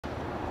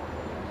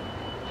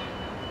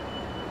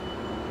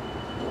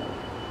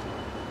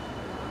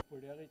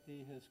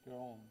popularity has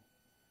grown.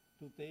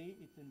 Today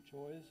it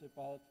enjoys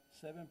about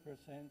 7%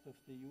 of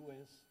the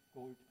US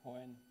gold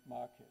coin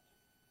market.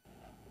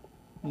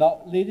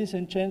 Now, ladies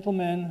and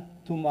gentlemen,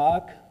 to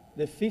mark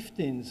the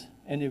 15th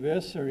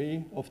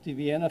anniversary of the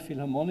Vienna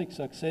Philharmonic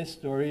success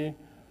story,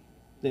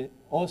 the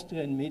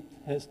Austrian Mint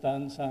has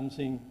done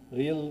something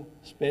real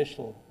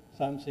special,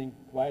 something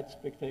quite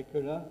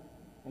spectacular.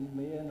 And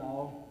may I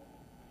now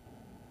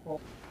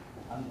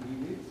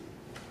unveil it?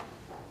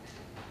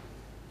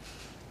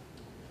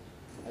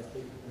 I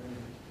take the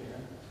chair.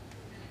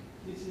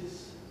 This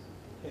is,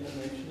 can I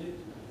mention it,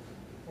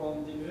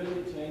 from the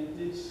early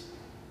 20s,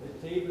 a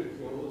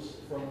tablecloth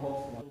from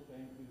Hoffmann. The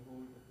bank will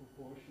hold a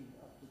proportion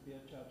up to their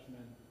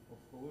judgment of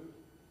gold,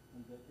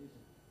 and that is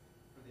it.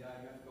 For the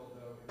IMF gold,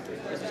 though,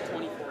 this is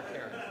 24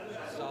 karat,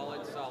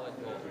 solid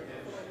gold.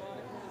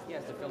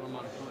 Yes, the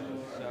Philharmonic.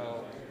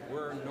 So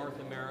we're North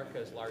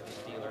America's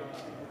largest dealer,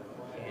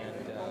 and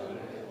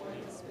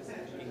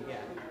yeah,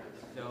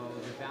 so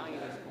the value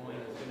of this coin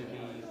is going to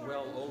be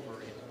well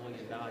over its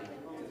bullion value.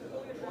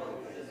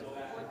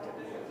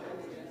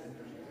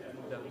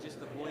 Just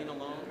the bullion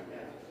alone,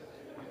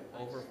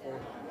 over 4.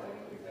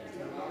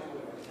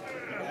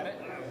 Got it?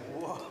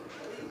 Whoa.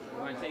 You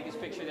want to take his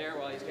picture there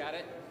while he's got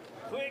it?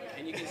 Quick!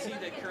 And you can see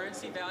the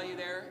currency value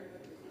there.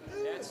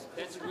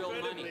 That's real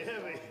money.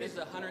 This is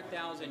a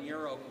 100,000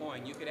 euro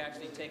coin. You could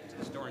actually take it to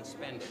the store and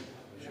spend it.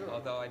 Sure.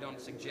 Although I don't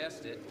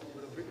suggest it.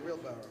 With a big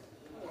wheelbarrow.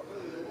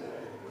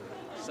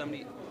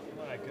 Somebody.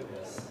 My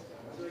goodness.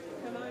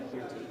 Come on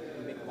here, T.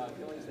 You make a lot of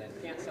feelings then.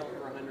 Can't sell it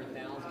for 100,000,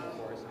 of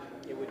course.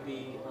 It would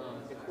be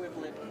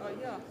equivalent. Oh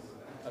yeah.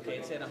 Okay,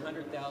 it said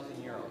 100,000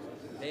 euros.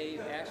 They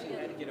actually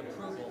had to get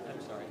approval.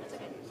 I'm sorry.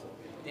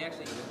 They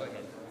actually go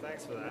ahead.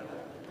 Thanks for that.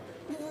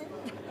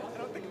 I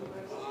don't think.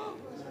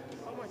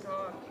 Oh my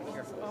God.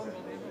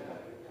 Unbelievable.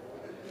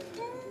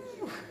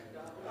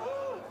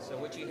 So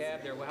what you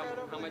have there,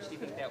 how much do you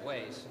think that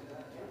weighs?